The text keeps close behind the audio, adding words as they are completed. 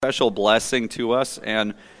special blessing to us.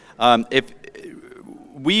 And if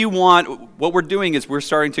we want, what we're doing is we're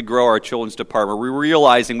starting to grow our children's department. We're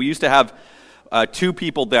realizing we used to have 2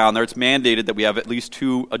 people down there. It's mandated that we have at least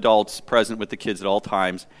 2 adults present with the kids at all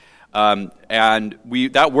times. And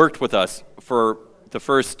that worked with us for the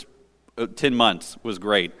first 10 months. Was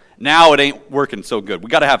great. Now it ain't working so good. We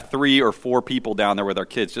got to have 3 or 4 people down there with our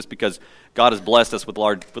kids just because God has blessed us with a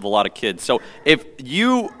lot of kids. So if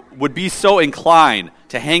you would be so inclined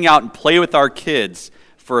to hang out and play with our kids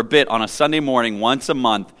for a bit on a Sunday morning once a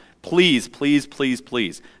month, please, please, please,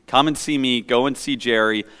 please come and see me. Go and see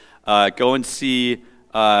Jerry. Go and see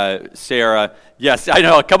Sarah. Yes, I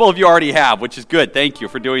know a couple of you already have, which is good. Thank you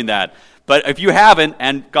for doing that. But if you haven't,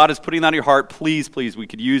 and God is putting that on your heart, please, please, we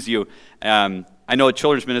could use you. I know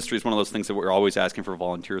children's ministry is one of those things that we're always asking for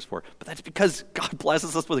volunteers for, but that's because God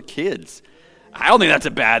blesses us with kids. I don't think that's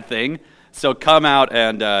a bad thing. So come out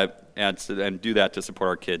and do that to support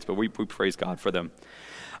our kids. But we praise God for them.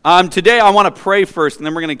 Today I want to pray first, and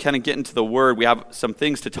then we're going to kind of get into the Word. We have some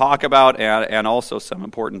things to talk about and also some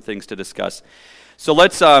important things to discuss. So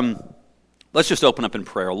let's just open up in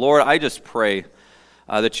prayer. Lord, I just pray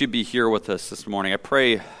that you be here with us this morning. I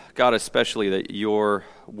pray, God, especially that your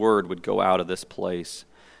Word would go out of this place.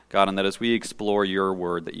 God, and that as we explore your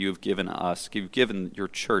Word that you've given us, you've given your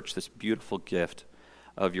church this beautiful gift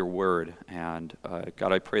of your Word. And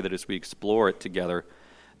God, I pray that as we explore it together,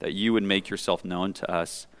 that you would make yourself known to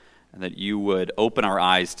us, and that you would open our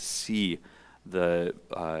eyes to see the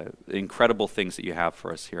incredible things that you have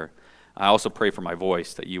for us here. I also pray for my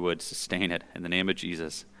voice, that you would sustain it in the name of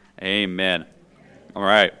Jesus. Amen. All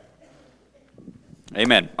right.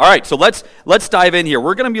 Amen. All right, so let's dive in here.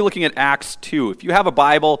 We're going to be looking at Acts 2. If you have a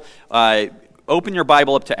Bible, open your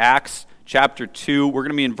Bible up to Acts chapter 2. We're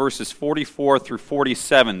going to be in verses 44 through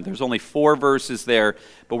 47. There's only 4 verses there,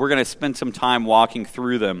 but we're going to spend some time walking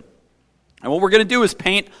through them. And what we're going to do is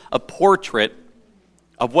paint a portrait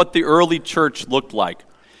of what the early church looked like.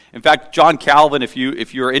 In fact, John Calvin, if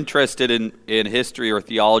you're interested in history or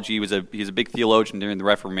theology, he's a big theologian during the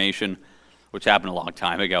Reformation, which happened a long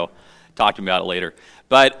time ago. Talk to him about it later.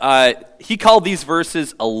 But he called these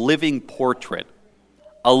verses a living portrait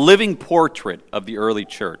of the early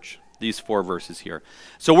church, these 4 verses here.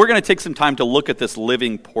 So we're going to take some time to look at this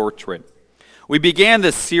living portrait. We began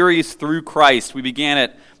this series through Christ. We began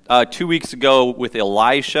it 2 weeks ago with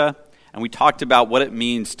Elisha, and we talked about what it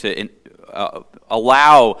means to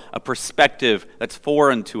allow a perspective that's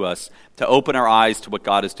foreign to us to open our eyes to what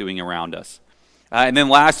God is doing around us. And then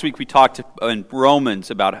last week we talked in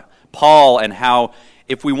Romans about Paul and how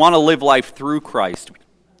if we want to live life through Christ,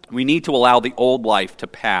 we need to allow the old life to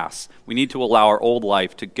pass. We need to allow our old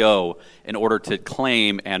life to go in order to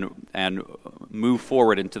claim and move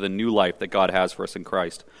forward into the new life that God has for us in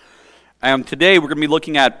Christ. Today we're going to be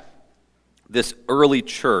looking at this early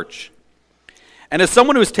church. And as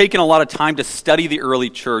someone who has taken a lot of time to study the early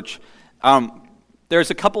church,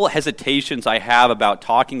 there's a couple of hesitations I have about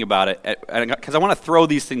talking about it, because I want to throw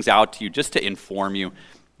these things out to you just to inform you.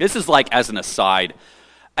 This is like as an aside.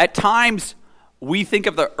 At times, we think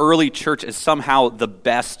of the early church as somehow the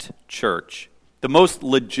best church, the most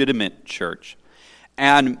legitimate church.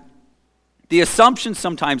 And the assumption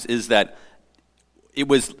sometimes is that it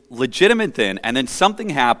was legitimate then, and then something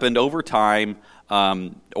happened over time,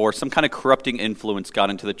 or some kind of corrupting influence got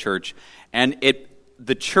into the church, and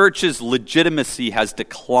the church's legitimacy has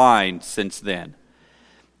declined since then.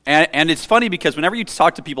 And it's funny because whenever you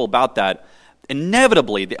talk to people about that,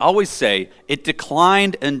 inevitably they always say it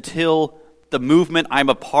declined until the movement I'm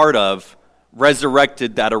a part of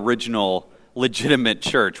resurrected that original legitimate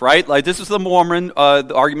church, right? Like this is the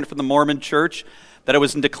argument for the Mormon church, that it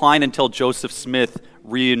was in decline until Joseph Smith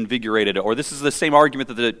reinvigorated it. Or this is the same argument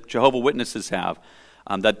that the Jehovah's Witnesses have,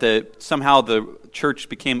 that somehow the church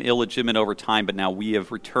became illegitimate over time, but now we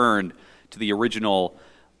have returned to the original,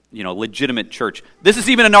 legitimate church. This is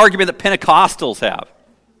even an argument that Pentecostals have,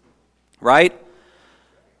 right?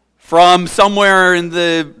 From somewhere in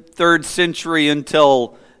the 3rd century until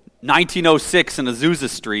 1906 in Azusa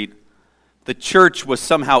Street, the church was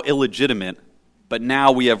somehow illegitimate, but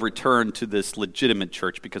now we have returned to this legitimate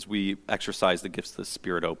church because we exercise the gifts of the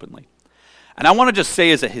Spirit openly. And I want to just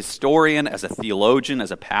say as a historian, as a theologian,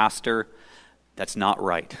 as a pastor, that's not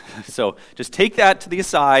right. So just take that to the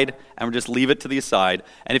aside and just leave it to the aside.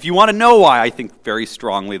 And if you want to know why I think very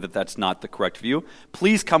strongly that that's not the correct view,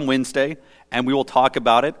 please come Wednesday and we will talk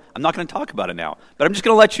about it. I'm not going to talk about it now, but I'm just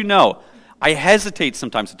going to let you know. I hesitate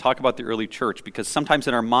sometimes to talk about the early church because sometimes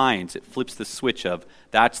in our minds it flips the switch of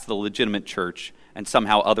that's the legitimate church and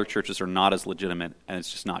somehow other churches are not as legitimate, and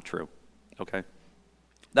it's just not true. Okay?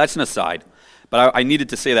 That's an aside. But I needed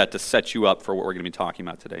to say that to set you up for what we're going to be talking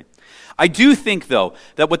about today. I do think, though,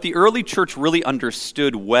 that what the early church really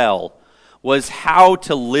understood well was how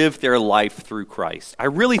to live their life through Christ. I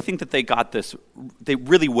really think that they got this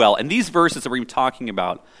really well. And these verses that we're going to be talking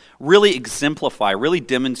about really exemplify, really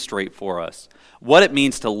demonstrate for us what it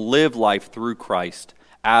means to live life through Christ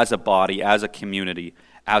as a body, as a community,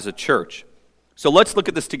 as a church. So let's look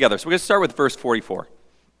at this together. So we're going to start with verse 44.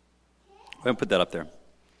 I'm going to put that up there.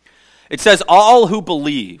 It says, all who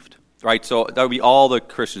believed, right? So that would be all the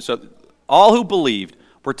Christians. So all who believed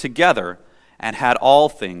were together and had all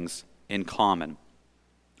things in common.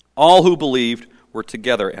 All who believed were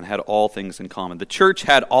together and had all things in common. The church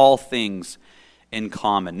had all things in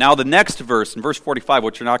common. Now the next verse, in verse 45,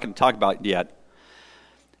 which we're not going to talk about yet,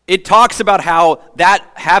 it talks about how that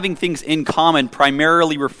having things in common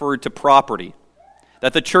primarily referred to property.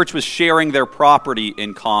 That the church was sharing their property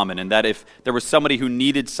in common, and that if there was somebody who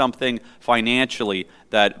needed something financially,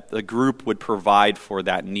 that the group would provide for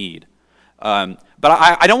that need. But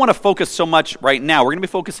I don't want to focus so much right now. We're going to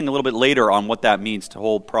be focusing a little bit later on what that means to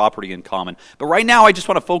hold property in common. But right now, I just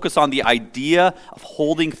want to focus on the idea of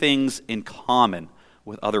holding things in common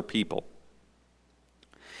with other people.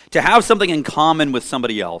 To have something in common with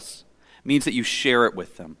somebody else means that you share it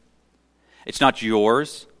with them. It's not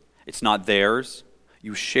yours. It's not theirs.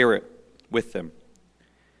 You share it with them.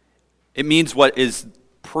 It means what is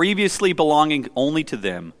previously belonging only to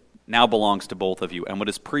them now belongs to both of you. And what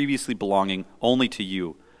is previously belonging only to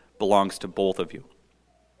you belongs to both of you.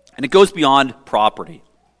 And it goes beyond property.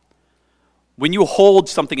 When you hold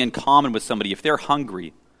something in common with somebody, if they're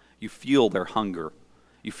hungry, you feel their hunger.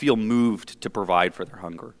 You feel moved to provide for their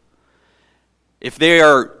hunger. If they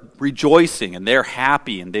are rejoicing and they're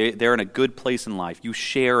happy and they're in a good place in life, you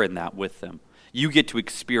share in that with them. You get to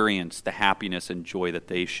experience the happiness and joy that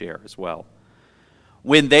they share as well.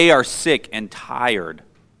 When they are sick and tired,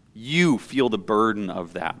 you feel the burden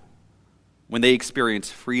of that. When they experience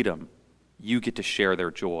freedom, you get to share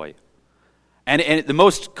their joy. And the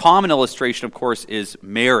most common illustration, of course, is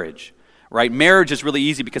marriage, right? Marriage is really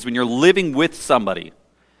easy because when you're living with somebody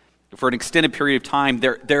for an extended period of time,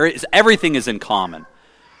 everything is in common.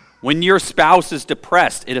 When your spouse is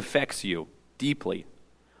depressed, it affects you deeply.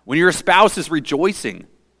 When your spouse is rejoicing,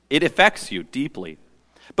 it affects you deeply.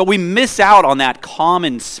 But we miss out on that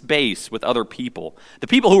common space with other people. The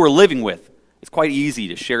people who we're living with, it's quite easy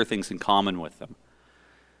to share things in common with them.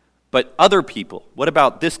 But other people, what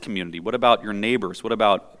about this community? What about your neighbors? What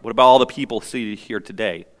about all the people seated here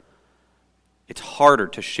today? It's harder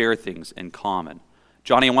to share things in common.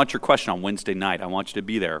 Johnny, I want your question on Wednesday night. I want you to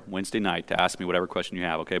be there Wednesday night to ask me whatever question you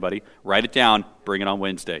have. Okay, buddy? Write it down. Bring it on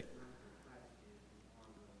Wednesday.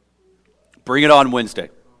 Bring it on Wednesday.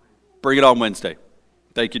 Bring it on Wednesday.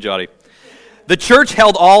 Thank you, Johnny. The church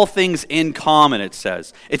held all things in common, it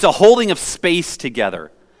says. It's a holding of space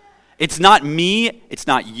together. It's not me, it's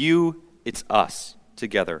not you, it's us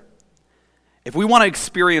together. If we want to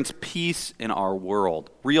experience peace in our world,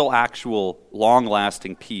 real, actual,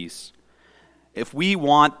 long-lasting peace, if we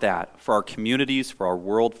want that for our communities, for our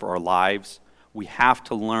world, for our lives, we have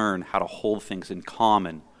to learn how to hold things in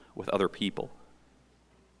common with other people.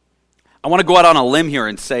 I want to go out on a limb here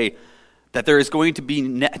and say that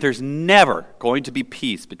there's never going to be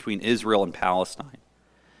peace between Israel and Palestine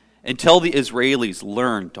until the Israelis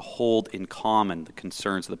learn to hold in common the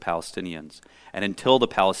concerns of the Palestinians, and until the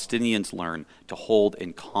Palestinians learn to hold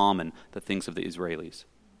in common the things of the Israelis.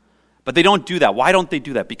 But they don't do that. Why don't they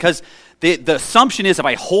do that? Because the assumption is if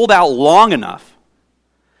I hold out long enough,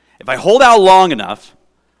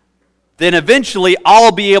 then eventually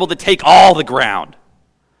I'll be able to take all the ground.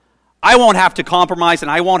 I won't have to compromise, and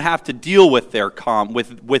I won't have to deal with their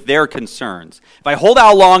concerns. If I hold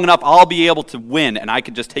out long enough, I'll be able to win, and I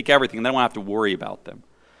can just take everything, and then I won't have to worry about them.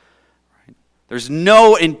 Right? There's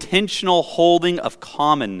no intentional holding of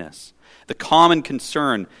commonness. The common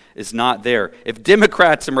concern is not there. If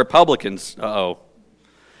Democrats and Republicans,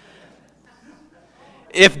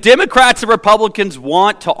 if Democrats and Republicans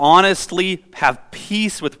want to honestly have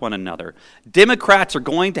peace with one another, Democrats are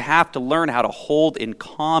going to have to learn how to hold in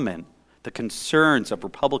common the concerns of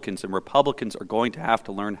Republicans, and Republicans are going to have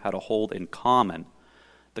to learn how to hold in common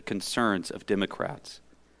the concerns of Democrats.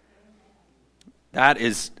 That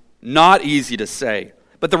is not easy to say.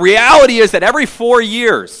 But the reality is that every 4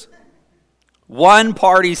 years, one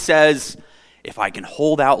party says, if I can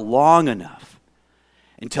hold out long enough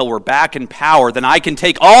until we're back in power, then I can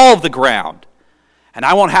take all of the ground, and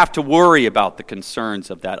I won't have to worry about the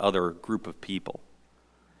concerns of that other group of people.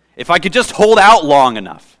 If I could just hold out long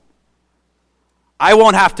enough, I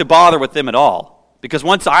won't have to bother with them at all, because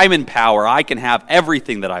once I'm in power, I can have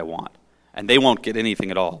everything that I want, and they won't get anything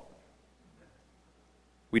at all.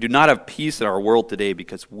 We do not have peace in our world today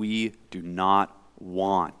because we do not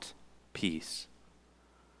want peace.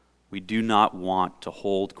 We do not want to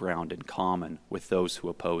hold ground in common with those who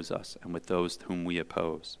oppose us and with those whom we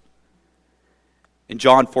oppose. In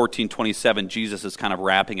John 14:27, Jesus is kind of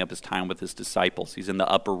wrapping up his time with his disciples. He's in the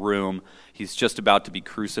upper room. He's just about to be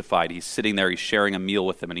crucified. He's sitting there. He's sharing a meal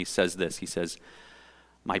with them, and he says this. He says,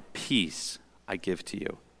 "My peace I give to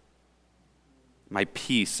you. My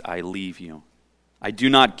peace I leave you. I do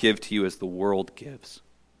not give to you as the world gives.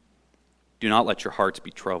 Do not let your hearts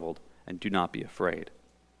be troubled, and do not be afraid."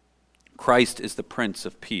 Christ is the Prince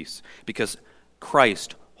of Peace because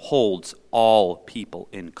Christ holds all people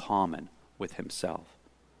in common with himself.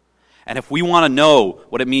 And if we want to know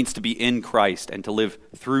what it means to be in Christ and to live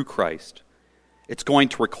through Christ, it's going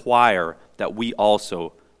to require that we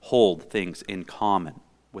also hold things in common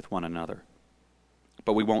with one another.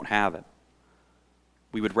 But we won't have it.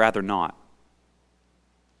 We would rather not.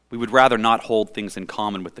 We would rather not hold things in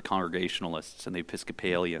common with the Congregationalists and the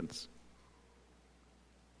Episcopalians.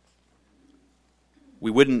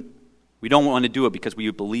 We don't want to do it because we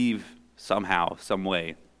believe somehow, some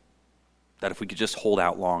way, that if we could just hold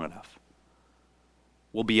out long enough,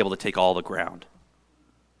 we'll be able to take all the ground.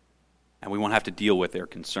 And we won't have to deal with their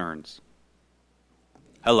concerns.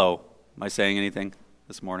 Hello. Am I saying anything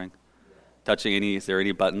this morning? Touching any? Is there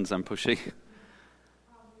any buttons I'm pushing?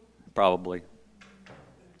 Probably.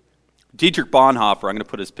 Dietrich Bonhoeffer, I'm going to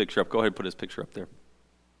put his picture up. Go ahead and put his picture up there.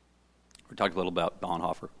 We talked a little about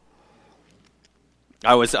Bonhoeffer.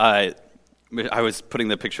 I was putting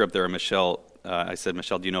the picture up there, and Michelle, I said,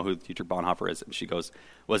 "Michelle, do you know who Dietrich Bonhoeffer is?" And she goes,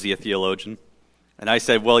 "Was he a theologian?" And I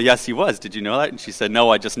said, "Well, yes, he was. Did you know that?" And she said, "No,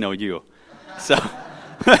 I just know you." So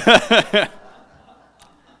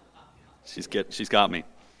she's got me.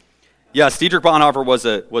 Yes, Dietrich Bonhoeffer was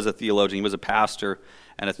a theologian. He was a pastor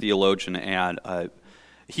and a theologian, and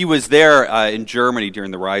he was there in Germany during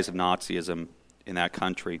the rise of Nazism in that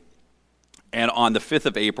country. And on the 5th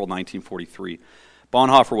of April, 1943,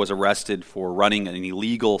 Bonhoeffer was arrested for running an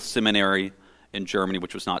illegal seminary in Germany,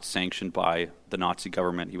 which was not sanctioned by the Nazi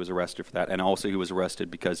government. He was arrested for that. And also he was arrested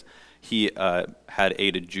because he had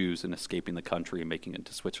aided Jews in escaping the country and making it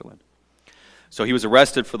to Switzerland. So he was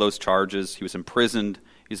arrested for those charges. He was imprisoned.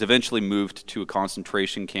 He was eventually moved to a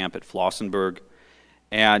concentration camp at Flossenburg.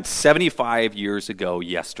 And 75 years ago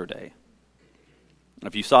yesterday,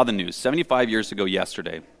 if you saw the news, 75 years ago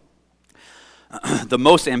yesterday, the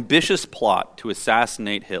most ambitious plot to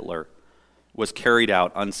assassinate Hitler was carried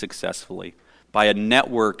out unsuccessfully by a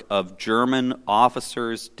network of German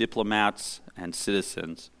officers, diplomats, and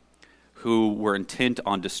citizens who were intent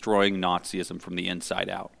on destroying Nazism from the inside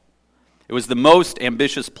out. It was the most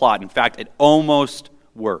ambitious plot. In fact, it almost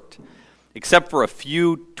worked. Except for a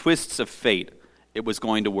few twists of fate, it was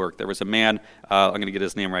going to work. There was a man, I'm going to get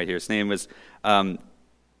his name right here. His name was, oh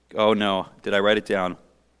no, did I write it down?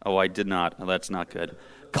 Oh, I did not. Oh, that's not good.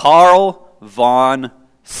 Karl von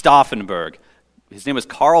Stauffenberg. His name was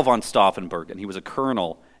Karl von Stauffenberg, and he was a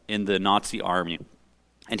colonel in the Nazi army.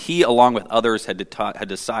 And he, along with others, had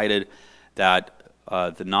decided that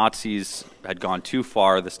the Nazis had gone too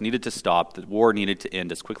far. This needed to stop. The war needed to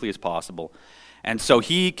end as quickly as possible. And so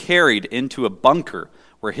he carried into a bunker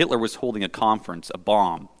where Hitler was holding a conference a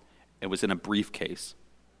bomb. It was in a briefcase.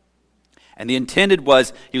 And the intended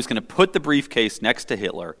was he was going to put the briefcase next to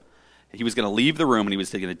Hitler. He was going to leave the room and he was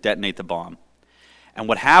going to detonate the bomb. And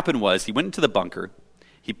what happened was he went into the bunker.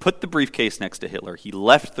 He put the briefcase next to Hitler. He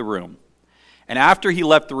left the room. And after he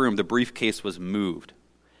left the room, the briefcase was moved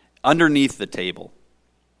underneath the table.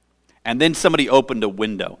 And then somebody opened a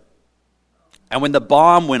window. And when the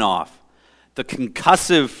bomb went off, the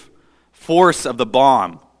concussive force of the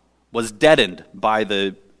bomb was deadened by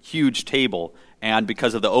the huge table. And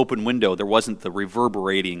because of the open window, there wasn't the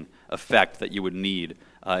reverberating effect that you would need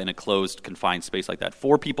in a closed, confined space like that.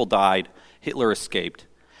 4 people died. Hitler escaped.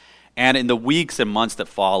 And in the weeks and months that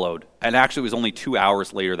followed, and actually it was only 2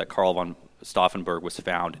 hours later that Karl von Stauffenberg was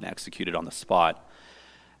found and executed on the spot.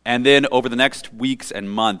 And then over the next weeks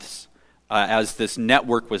and months, as this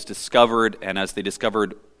network was discovered and as they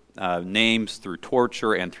discovered names through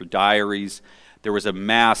torture and through diaries, there was a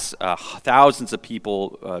mass, thousands of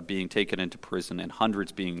people being taken into prison and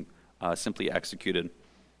hundreds being simply executed.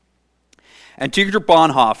 And Dietrich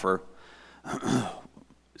Bonhoeffer,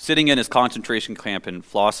 sitting in his concentration camp in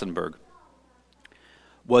Flossenburg,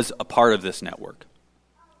 was a part of this network.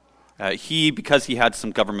 Because he had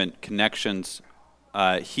some government connections,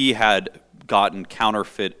 he had gotten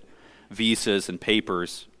counterfeit visas and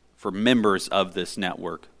papers for members of this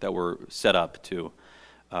network that were set up to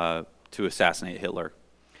assassinate Hitler.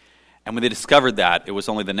 And when they discovered that, it was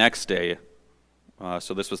only the next day,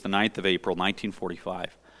 so this was the 9th of April,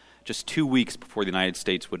 1945, just 2 weeks before the United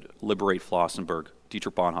States would liberate Flossenburg,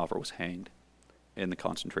 Dietrich Bonhoeffer was hanged in the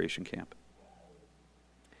concentration camp.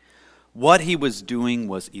 What he was doing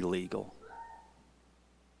was illegal.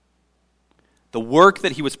 The work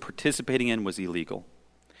that he was participating in was illegal.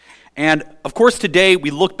 And, of course, today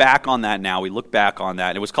we look back on that now. We look back on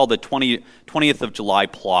that. It was called the 20th of July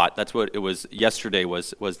plot. That's what it was. Yesterday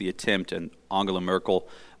was the attempt, and Angela Merkel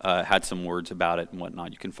had some words about it and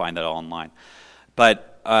whatnot. You can find that all online.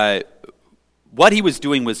 But what he was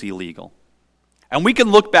doing was illegal. And we can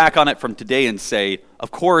look back on it from today and say,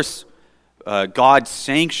 of course, God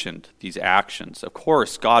sanctioned these actions. Of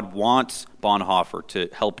course, God wants Bonhoeffer to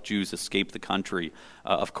help Jews escape the country.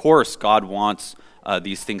 Of course, God wants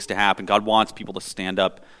these things to happen. God wants people to stand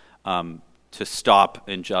up to stop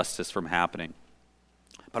injustice from happening.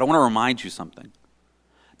 But I want to remind you something.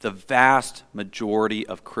 The vast majority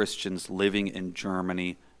of Christians living in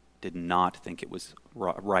Germany did not think it was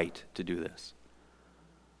right to do this.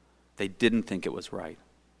 They didn't think it was right.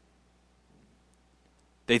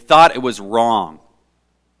 They thought it was wrong.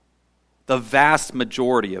 The vast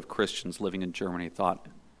majority of Christians living in Germany thought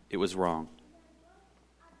it was wrong.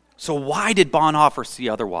 So why did Bonhoeffer see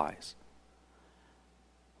otherwise?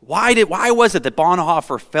 Why was it that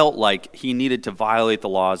Bonhoeffer felt like he needed to violate the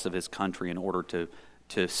laws of his country in order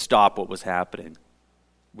to stop what was happening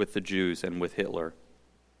with the Jews and with Hitler?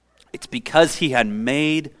 It's because he had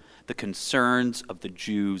made the concerns of the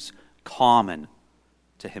Jews common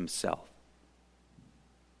to himself.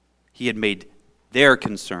 He had made their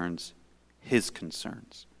concerns his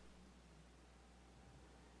concerns.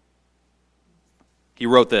 He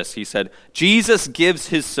wrote this. He said, Jesus gives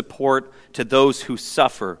his support to those who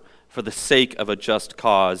suffer for the sake of a just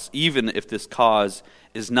cause, even if this cause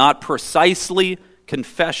is not precisely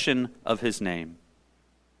confession of his name.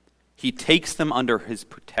 He takes them under his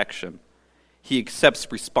protection. He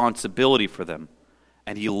accepts responsibility for them,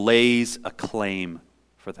 and he lays a claim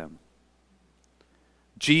for them.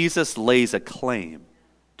 Jesus lays a claim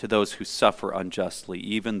to those who suffer unjustly,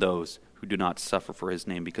 even those who do not suffer for his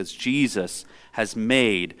name, because Jesus has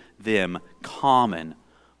made them common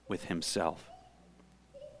with himself.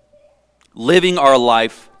 Living our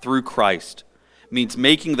life through Christ means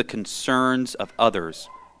making the concerns of others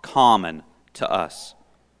common to us,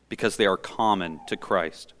 because they are common to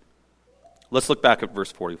Christ. Let's look back at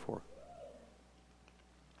verse 44.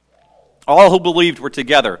 All who believed were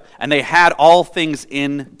together, and they had all things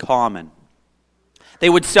in common. They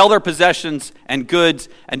would sell their possessions and goods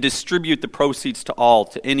and distribute the proceeds to all,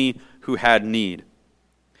 to any who had need.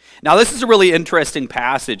 Now, this is a really interesting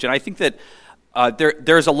passage, and I think that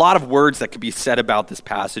there's a lot of words that could be said about this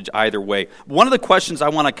passage either way. One of the questions I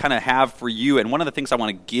want to kind of have for you, and one of the things I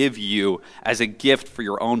want to give you as a gift for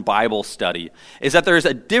your own Bible study, is that there's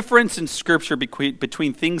a difference in Scripture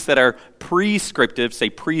between things that are prescriptive, say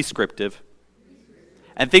prescriptive,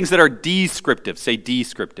 and things that are descriptive, say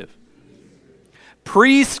descriptive.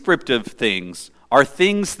 Prescriptive things are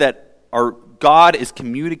things that God is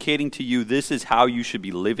communicating to you, this is how you should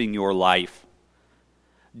be living your life.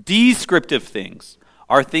 Descriptive things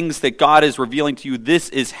are things that God is revealing to you, this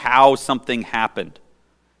is how something happened.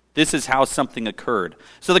 This is how something occurred.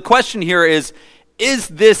 So the question here is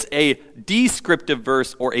this a descriptive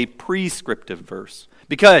verse or a prescriptive verse?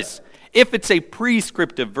 Because if it's a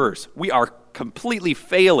prescriptive verse, we are completely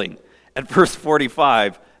failing at verse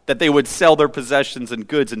 45 that they would sell their possessions and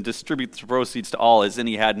goods and distribute the proceeds to all as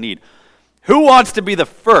any had need. Who wants to be the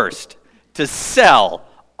first to sell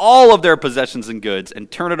all of their possessions and goods and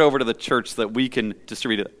turn it over to the church so that we can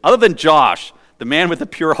distribute it? Other than Josh, the man with the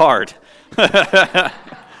pure heart. But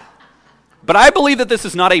I believe that this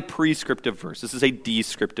is not a prescriptive verse. This is a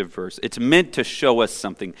descriptive verse. It's meant to show us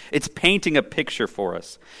something. It's painting a picture for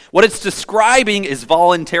us. What it's describing is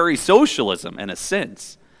voluntary socialism in a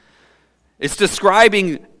sense. It's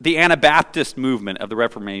describing the Anabaptist movement of the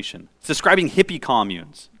Reformation. It's describing hippie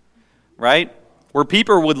communes, right? Where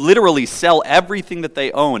people would literally sell everything that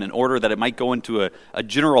they own in order that it might go into a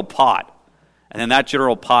general pot. And then that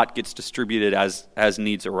general pot gets distributed as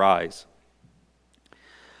needs arise.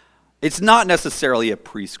 It's not necessarily a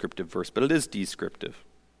prescriptive verse, but it is descriptive.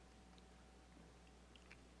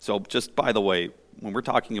 So just by the way, when we're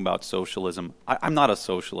talking about socialism, I'm not a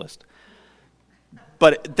socialist.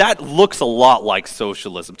 But that looks a lot like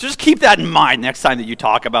socialism. Just keep that in mind next time that you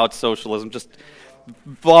talk about socialism. Just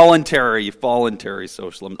voluntary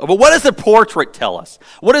socialism. But what does the portrait tell us?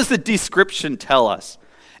 What does the description tell us?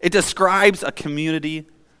 It describes a community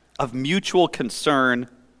of mutual concern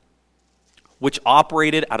which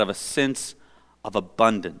operated out of a sense of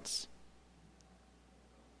abundance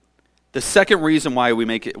The second reason why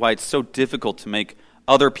it's so difficult to make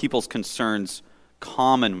other people's concerns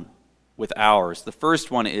common with ours. The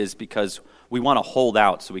first one is because we want to hold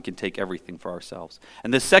out so we can take everything for ourselves.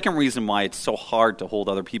 And the second reason why it's so hard to hold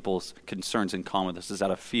other people's concerns in common with us is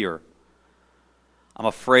out of fear. I'm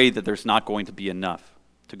afraid that there's not going to be enough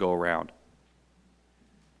to go around.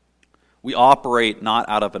 We operate not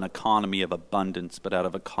out of an economy of abundance, but out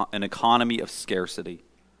of an economy of scarcity.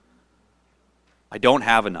 I don't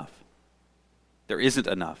have enough. There isn't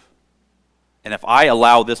enough. And if I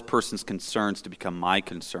allow this person's concerns to become my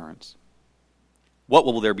concerns, what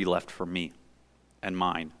will there be left for me and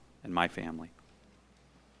mine and my family?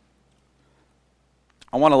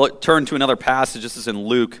 I want to turn to another passage. This is in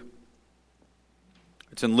Luke.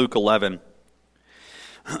 It's in Luke 11.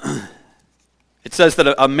 It says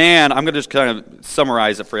that a man, I'm going to just kind of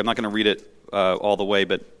summarize it for you. I'm not going to read it all the way,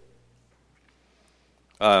 but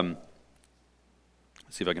let's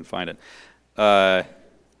see if I can find it. Oh,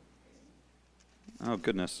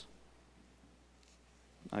 goodness.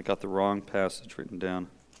 I got the wrong passage written down.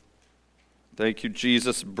 Thank you,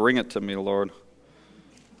 Jesus. Bring it to me, Lord.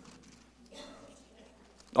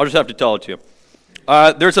 I'll just have to tell it to you.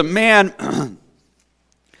 There's a man...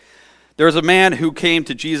 There was a man who came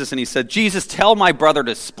to Jesus and he said, Jesus, tell my brother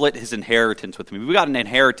to split his inheritance with me. We got an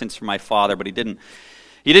inheritance from my father, but he didn't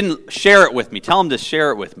share it with me. Tell him to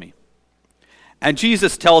share it with me. And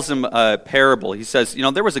Jesus tells him a parable. He says,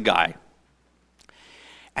 there was a guy,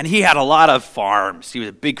 and he had a lot of farms. He was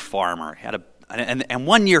a big farmer. And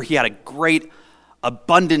one year he had a great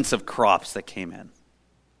abundance of crops that came in,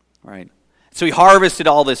 right? So he harvested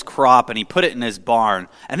all this crop and he put it in his barn,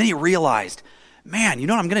 and then he realized, man, you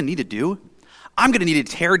know what I'm going to need to do? I'm going to need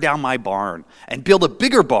to tear down my barn and build a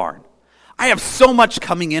bigger barn. I have so much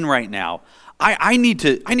coming in right now. I need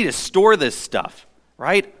to store this stuff,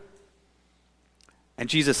 right? And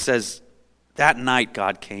Jesus says, that night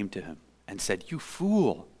God came to him and said, you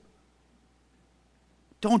fool,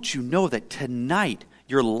 don't you know that tonight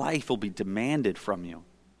your life will be demanded from you?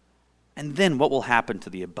 And then what will happen to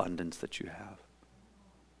the abundance that you have?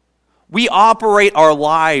 We operate our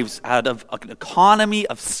lives out of an economy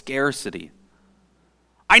of scarcity.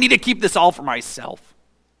 I need to keep this all for myself.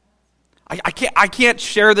 I can't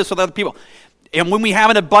share this with other people. And when we have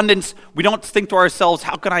an abundance, we don't think to ourselves,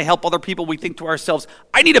 how can I help other people? We think to ourselves,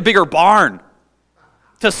 I need a bigger barn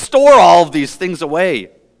to store all of these things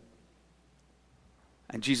away.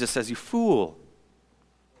 And Jesus says, you fool.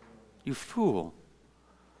 You fool.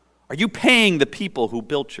 Are you paying the people who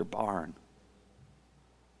built your barn?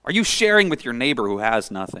 Are you sharing with your neighbor who has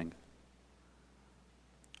nothing?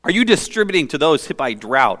 Are you distributing to those hit by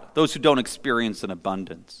drought, those who don't experience an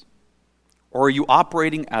abundance? Or are you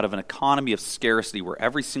operating out of an economy of scarcity where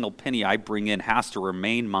every single penny I bring in has to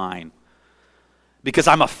remain mine because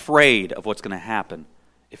I'm afraid of what's going to happen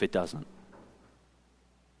if it doesn't?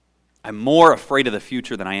 I'm more afraid of the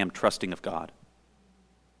future than I am trusting of God.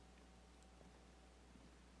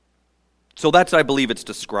 So that's what I believe it's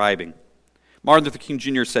describing. Martin Luther King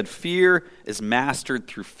Jr. said, fear is mastered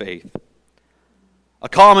through faith. A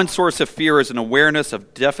common source of fear is an awareness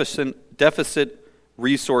of deficit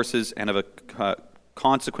resources and of a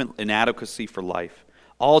consequent inadequacy for life.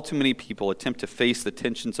 All too many people attempt to face the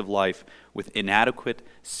tensions of life with inadequate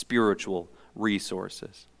spiritual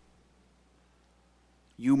resources.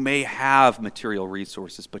 You may have material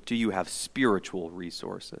resources, but do you have spiritual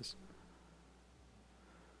resources?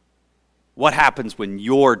 What happens when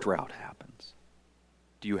your drought happens?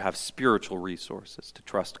 Do you have spiritual resources to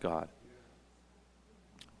trust God?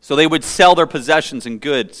 So they would sell their possessions and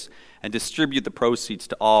goods and distribute the proceeds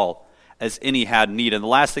to all as any had need. And the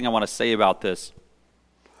last thing I want to say about this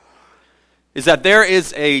is that there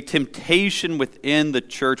is a temptation within the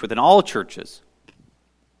church, within all churches,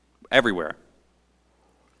 everywhere,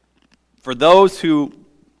 for those who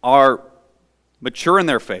are mature in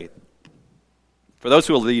their faith, for those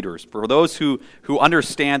who are leaders, for those who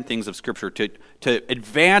understand things of Scripture, to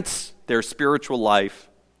advance their spiritual life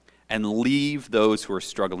and leave those who are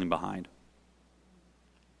struggling behind.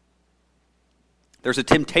 There's a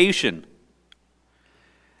temptation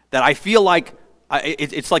that I feel like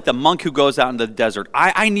it's like the monk who goes out in the desert.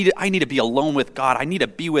 I need to be alone with God. I need to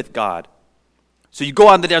be with God. So you go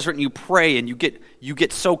out in the desert and you pray and you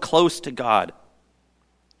get so close to God.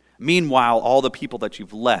 Meanwhile, all the people that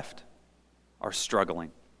you've left are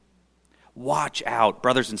struggling. Watch out,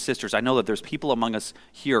 brothers and sisters. I know that there's people among us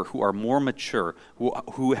here who are more mature,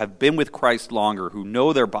 who have been with Christ longer, who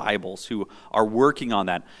know their Bibles, who are working on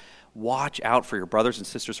that. Watch out for your brothers and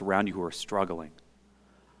sisters around you who are struggling.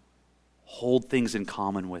 Hold things in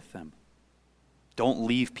common with them. Don't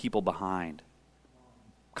leave people behind.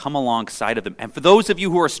 Come alongside of them. And for those of you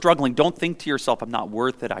who are struggling, don't think to yourself, I'm not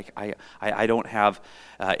worth it. I don't have,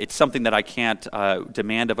 it's something that I can't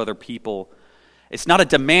demand of other people. It's not a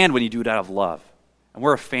demand when you do it out of love. And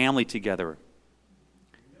we're a family together.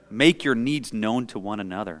 Make your needs known to one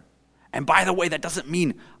another. And by the way, that doesn't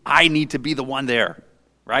mean I need to be the one there,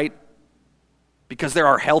 right? Because there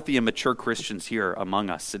are healthy and mature Christians here among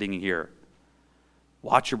us, sitting here.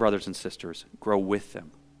 Watch your brothers and sisters. Grow with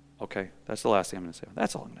them. Okay, that's the last thing I'm going to say.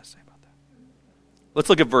 That's all I'm going to say about that. Let's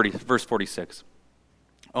look at verse 46.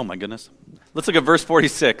 Oh my goodness. Let's look at verse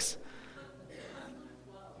 46.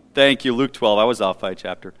 Thank you, Luke 12. I was off by a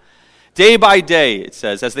chapter. Day by day, it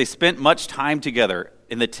says, as they spent much time together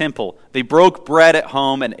in the temple, they broke bread at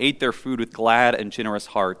home and ate their food with glad and generous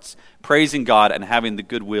hearts, praising God and having the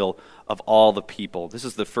goodwill of all the people. This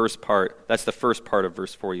is the first part. That's the first part of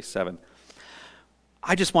verse 47.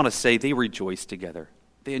 I just want to say they rejoiced together.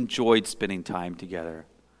 They enjoyed spending time together.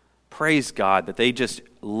 Praise God that they just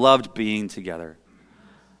loved being together.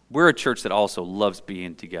 We're a church that also loves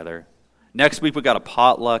being together. Next week we got a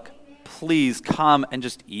potluck. Please come and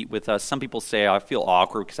just eat with us. Some people say, I feel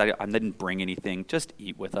awkward because I didn't bring anything. Just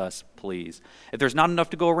eat with us, please. If there's not enough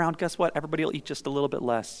to go around, guess what? Everybody will eat just a little bit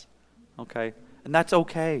less. Okay? And that's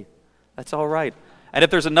okay. That's all right. And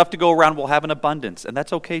if there's enough to go around, we'll have an abundance. And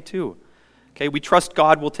that's okay too. Okay, we trust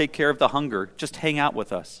God will take care of the hunger. Just hang out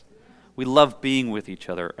with us. We love being with each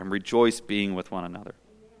other and rejoice being with one another.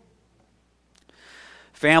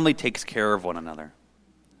 Family takes care of one another.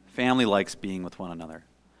 Family likes being with one another.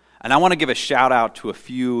 And I want to give a shout out to a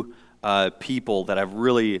few people that have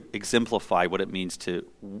really exemplified what it means to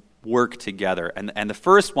work together. And the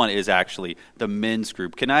first one is actually the men's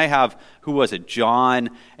group. Can I have, who was it? John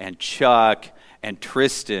and Chuck and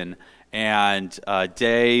Tristan and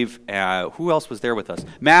Dave, who else was there with us?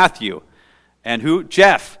 Matthew, and who?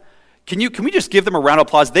 Jeff. Can we just give them a round of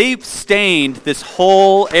applause? They've stained this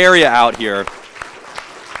whole area out here.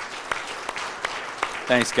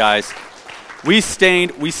 Thanks, guys. We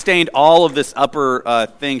stained all of this upper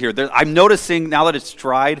thing here. I'm noticing now that it's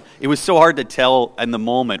dried, it was so hard to tell in the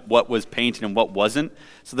moment what was painted and what wasn't.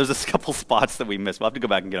 So there's a couple spots that we missed. We'll have to go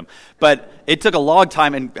back and get them. But it took a long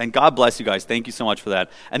time, and God bless you guys. Thank you so much for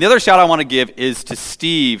that. And the other shout I want to give is to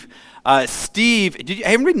Steve. Steve, did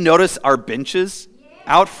anybody notice our benches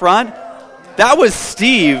out front? That was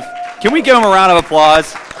Steve. Can we give him a round of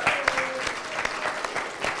applause?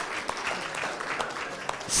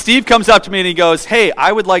 Steve comes up to me and he goes, hey,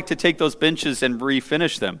 I would like to take those benches and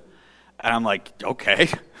refinish them. And I'm like, okay.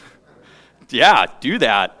 Yeah, do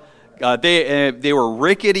that. They were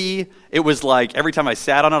rickety. It was like every time I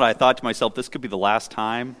sat on it, I thought to myself, this could be the last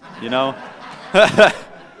time, you know?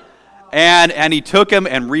 and he took them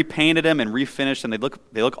and repainted them and refinished them.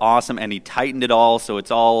 They look awesome, and he tightened it all so it's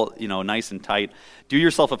all, nice and tight. Do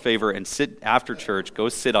yourself a favor and sit after church, go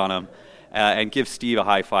sit on them, and give Steve a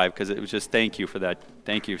high five, because it was just thank you for that.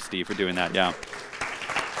 Thank you, Steve, for doing that, yeah.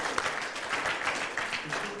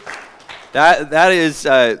 That is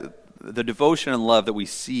the devotion and love that we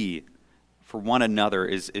see for one another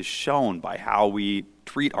is shown by how we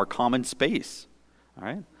treat our common space, all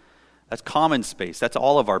right? That's common space. That's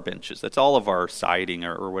all of our benches. That's all of our siding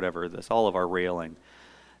or whatever. That's all of our railing.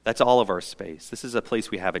 That's all of our space. This is a place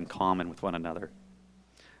we have in common with one another.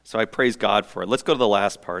 So I praise God for it. Let's go to the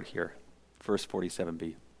last part here, verse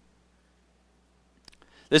 47b.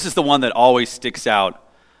 This is the one that always sticks out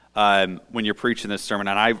when you're preaching this sermon,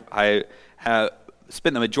 and I have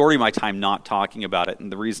spent the majority of my time not talking about it, and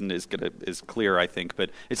the reason is clear, I think. But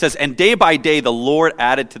it says, and day by day the Lord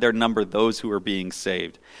added to their number those who were being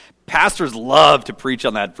saved. Pastors love to preach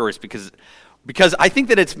on that verse because I think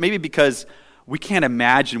that it's maybe because we can't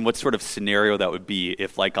imagine what sort of scenario that would be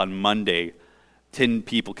if, like, on Monday, 10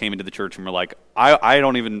 people came into the church and were like, I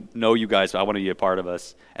don't even know you guys, but I want to be a part of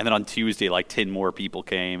us. And then on Tuesday, like 10 more people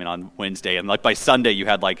came, and on Wednesday, and like by Sunday, you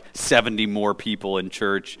had like 70 more people in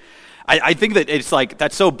church. I think that it's like,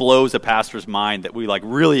 that so blows a pastor's mind that we like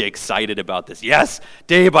really excited about this. Yes,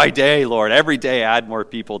 day by day, Lord, every day add more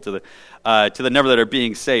people to the number that are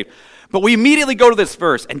being saved. But we immediately go to this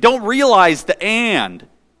verse and don't realize the and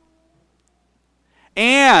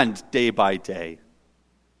day by day,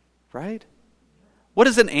 right? What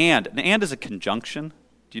is an and? An and is a conjunction.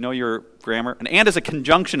 Do you know your grammar? An and is a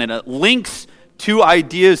conjunction, and it links two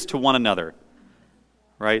ideas to one another,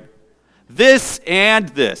 right? This and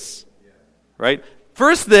this, right?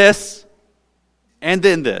 First this, and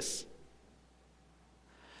then this.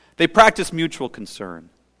 They practiced mutual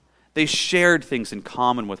concern. They shared things in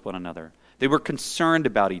common with one another. They were concerned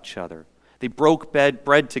about each other. They broke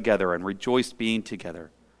bread together and rejoiced being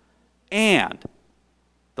together. And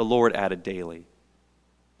the Lord added daily.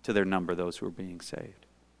 to their number those who are being saved.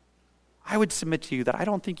 I would submit to you that I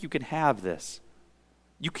don't think you can have this.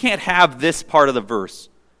 You can't have this part of the verse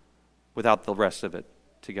without the rest of it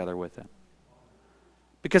together with it.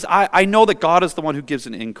 Because I know that God is the one who gives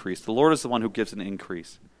an increase. The Lord is the one who gives an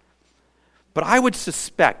increase. But I would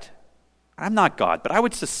suspect, I'm not God, but I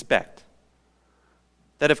would suspect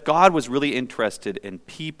that if God was really interested in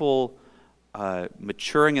people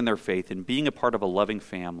maturing in their faith and being a part of a loving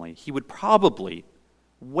family, he would probably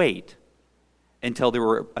wait until there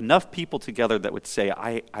were enough people together that would say,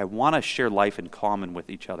 I want to share life in common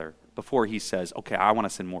with each other, before he says, okay, I want to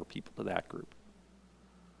send more people to that group.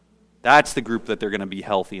 That's the group that they're going to be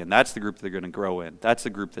healthy in. That's the group they're going to grow in. That's the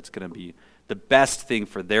group that's going to be the best thing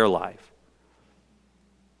for their life.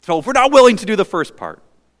 So if we're not willing to do the first part,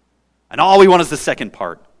 and all we want is the second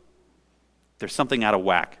part, there's something out of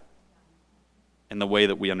whack in the way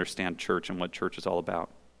that we understand church and what church is all about.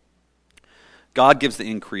 God gives the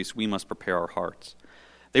increase. We must prepare our hearts.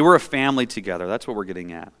 They were a family together. That's what we're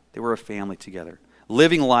getting at. They were a family together.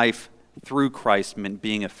 Living life through Christ meant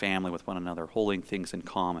being a family with one another, holding things in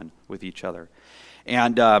common with each other.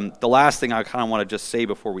 And the last thing I kind of want to just say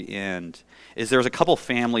before we end is there's a couple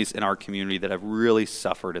families in our community that have really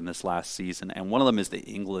suffered in this last season, and one of them is the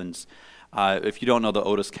Englands. If you don't know, the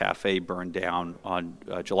Otis Cafe burned down on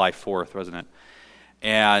July 4th, wasn't it?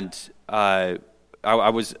 And I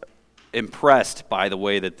was impressed by the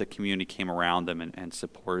way that the community came around them and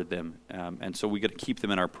supported them. And so we got to keep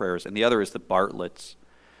them in our prayers. And the other is the Bartletts.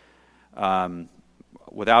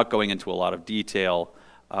 Without going into a lot of detail,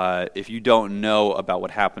 if you don't know about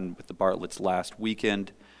what happened with the Bartletts last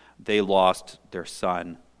weekend, they lost their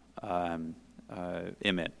son,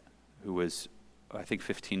 Emmett, who was, I think,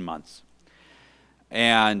 15 months.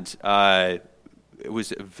 And it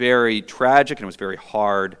was very tragic and it was very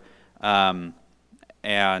hard. And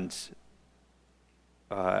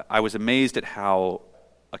I was amazed at how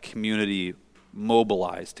a community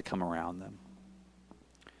mobilized to come around them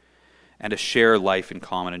and to share life in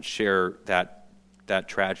common and share that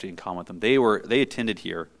tragedy in common with them. They attended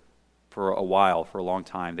here for a while, for a long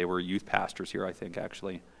time. They were youth pastors here, I think,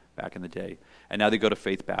 actually, back in the day. And now they go to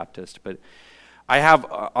Faith Baptist. But I have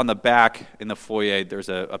on the back in the foyer, there's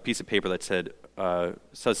a piece of paper that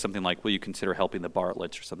says something like, will you consider helping the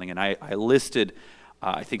Bartletts or something? And I listed,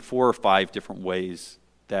 I think, 4 or 5 different ways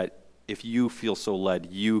that if you feel so led,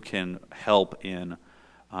 you can help in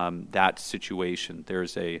that situation.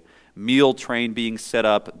 There's a meal train being set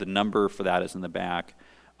up. The number for that is in the back.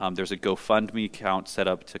 There's a GoFundMe account set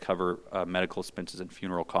up to cover medical expenses and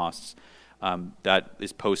funeral costs. That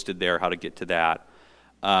is posted there, how to get to that.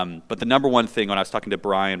 But the number one thing, when I was talking to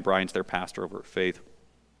Brian's their pastor over at Faith,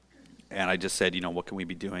 and I just said, what can we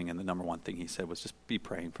be doing? And the number one thing he said was just be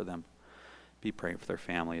praying for them. Be praying for their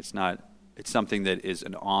family. It's something that is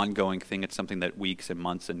an ongoing thing. It's something that weeks and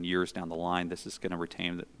months and years down the line, this is going to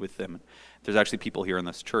retain with them. There's actually people here in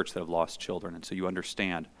this church that have lost children, and so you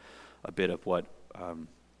understand a bit of what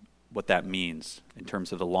that means in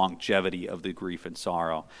terms of the longevity of the grief and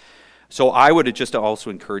sorrow. So I would just also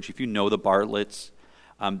encourage you, if you know the Bartletts,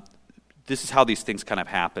 this is how these things kind of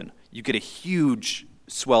happen. You get a huge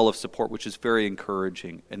swell of support, which is very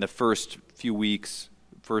encouraging in the first few weeks,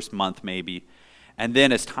 first month maybe. And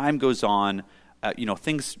then as time goes on,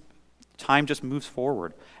 time just moves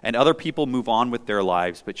forward. And other people move on with their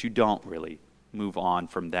lives, but you don't really move on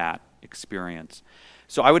from that experience.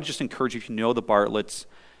 So I would just encourage you, if you know the Bartletts,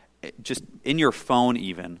 just in your phone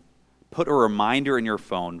even, put a reminder in your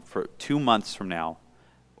phone for 2 months from now,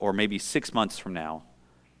 or maybe 6 months from now,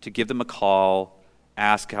 to give them a call,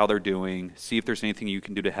 ask how they're doing, see if there's anything you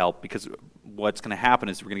can do to help, because what's going to happen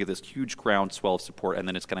is we're going to get this huge groundswell of support, and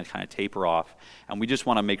then it's going to kind of taper off. And we just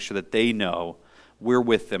want to make sure that they know we're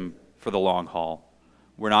with them for the long haul.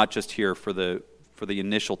 We're not just here for the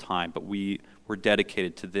initial time, but we're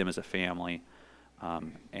dedicated to them as a family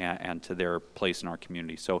and to their place in our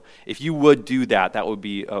community. So if you would do that, that would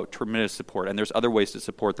be a tremendous support. And there's other ways to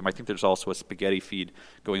support them. I think there's also a spaghetti feed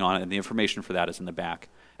going on, and the information for that is in the back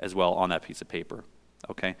as well on that piece of paper.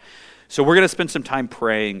 Okay, so we're going to spend some time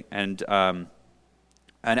praying, and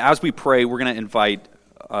as we pray, we're going to invite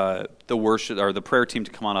the worship or the prayer team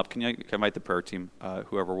to come on up. Can you invite the prayer team,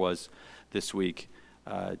 whoever was this week,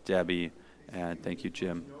 Debbie, and thank you,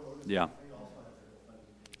 Jim. Yeah.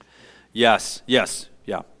 Yes, yeah,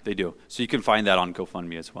 they do. So you can find that on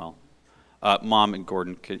GoFundMe as well. Mom and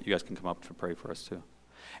Gordon, you guys can come up to pray for us too.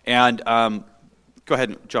 And go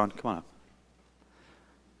ahead, John, come on up.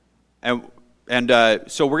 And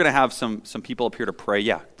so we're going to have some people up here to pray.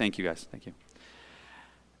 Yeah, thank you guys. Thank you.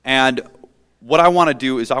 And what I want to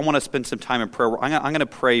do is I want to spend some time in prayer. I'm going to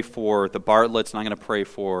pray for the Bartletts, and I'm going to pray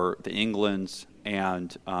for the Englands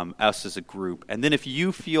and us as a group. And then if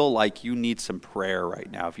you feel like you need some prayer right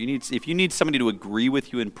now, if you need somebody to agree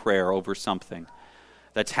with you in prayer over something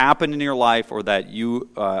that's happened in your life, or that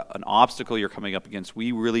an obstacle you're coming up against,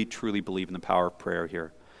 we really truly believe in the power of prayer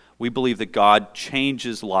here. We believe that God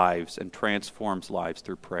changes lives and transforms lives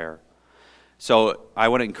through prayer. So I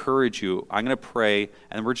want to encourage you. I'm going to pray,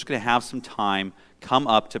 and we're just going to have some time. Come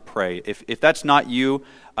up to pray. If that's not you,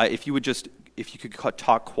 if you could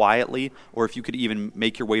talk quietly, or if you could even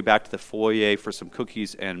make your way back to the foyer for some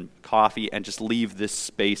cookies and coffee, and just leave this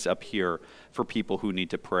space up here for people who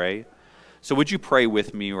need to pray. So would you pray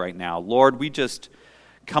with me right now? Lord, we just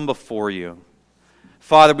come before you.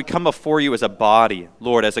 Father, we come before you as a body,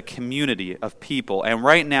 Lord, as a community of people. And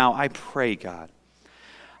right now, I pray, God,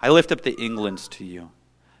 I lift up the Englands to you.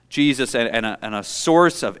 Jesus, and a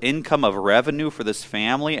source of income, of revenue for this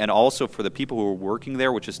family, and also for the people who are working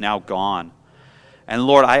there, which is now gone. And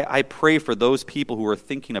Lord, I pray for those people who are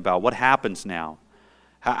thinking about what happens now.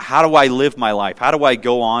 How do I live my life? How do I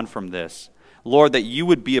go on from this? Lord, that you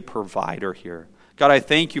would be a provider here. God, I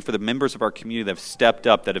thank you for the members of our community that have stepped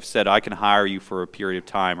up, that have said, I can hire you for a period of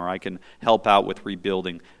time, or I can help out with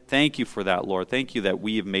rebuilding. Thank you for that, Lord. Thank you that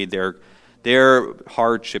we have made their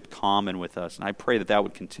hardship common with us, and I pray that that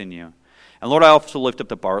would continue. And Lord, I also lift up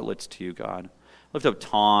the Bartletts to you, God. Lift up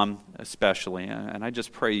Tom especially, and I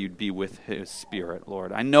just pray you'd be with his spirit,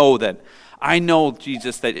 Lord. I know,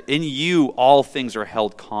 Jesus, that in you all things are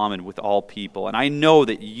held common with all people, and I know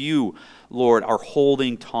that you, Lord, are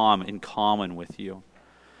holding Tom in common with you.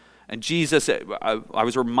 And Jesus, I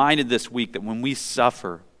was reminded this week that when we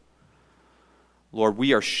suffer, Lord,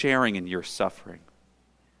 we are sharing in your suffering.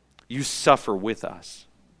 You suffer with us.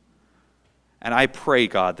 And I pray,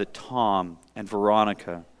 God, that Tom and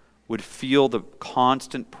Veronica would feel the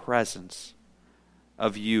constant presence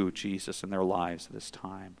of you, Jesus, in their lives at this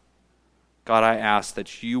time. God, I ask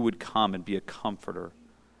that you would come and be a comforter.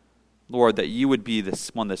 Lord, that you would be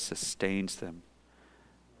this one that sustains them.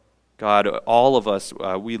 God, all of us,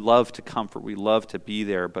 we love to comfort, we love to be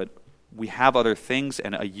there, but we have other things,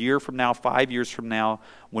 and a year from now, 5 years from now,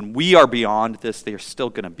 when we are beyond this, they are still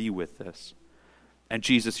going to be with this. And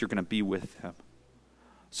Jesus, you're going to be with them.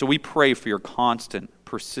 So we pray for your constant,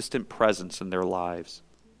 persistent presence in their lives,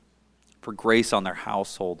 for grace on their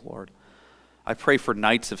household, Lord. I pray for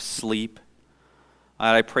nights of sleep,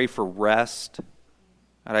 and I pray for rest,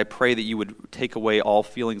 and I pray that you would take away all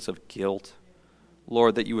feelings of guilt.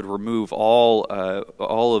 Lord, that you would remove all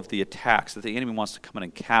of the attacks that the enemy wants to come in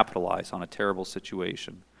and capitalize on a terrible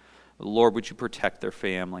situation. Lord, would you protect their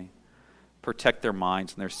family, protect their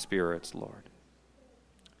minds and their spirits, Lord.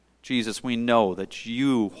 Jesus, we know that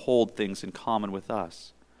you hold things in common with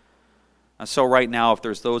us. And so right now, if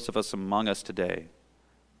there's those of us among us today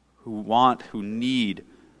who need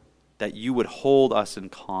that you would hold us in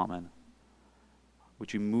common,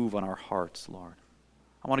 would you move on our hearts, Lord?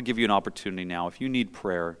 I want to give you an opportunity now. If you need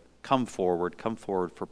prayer, come forward for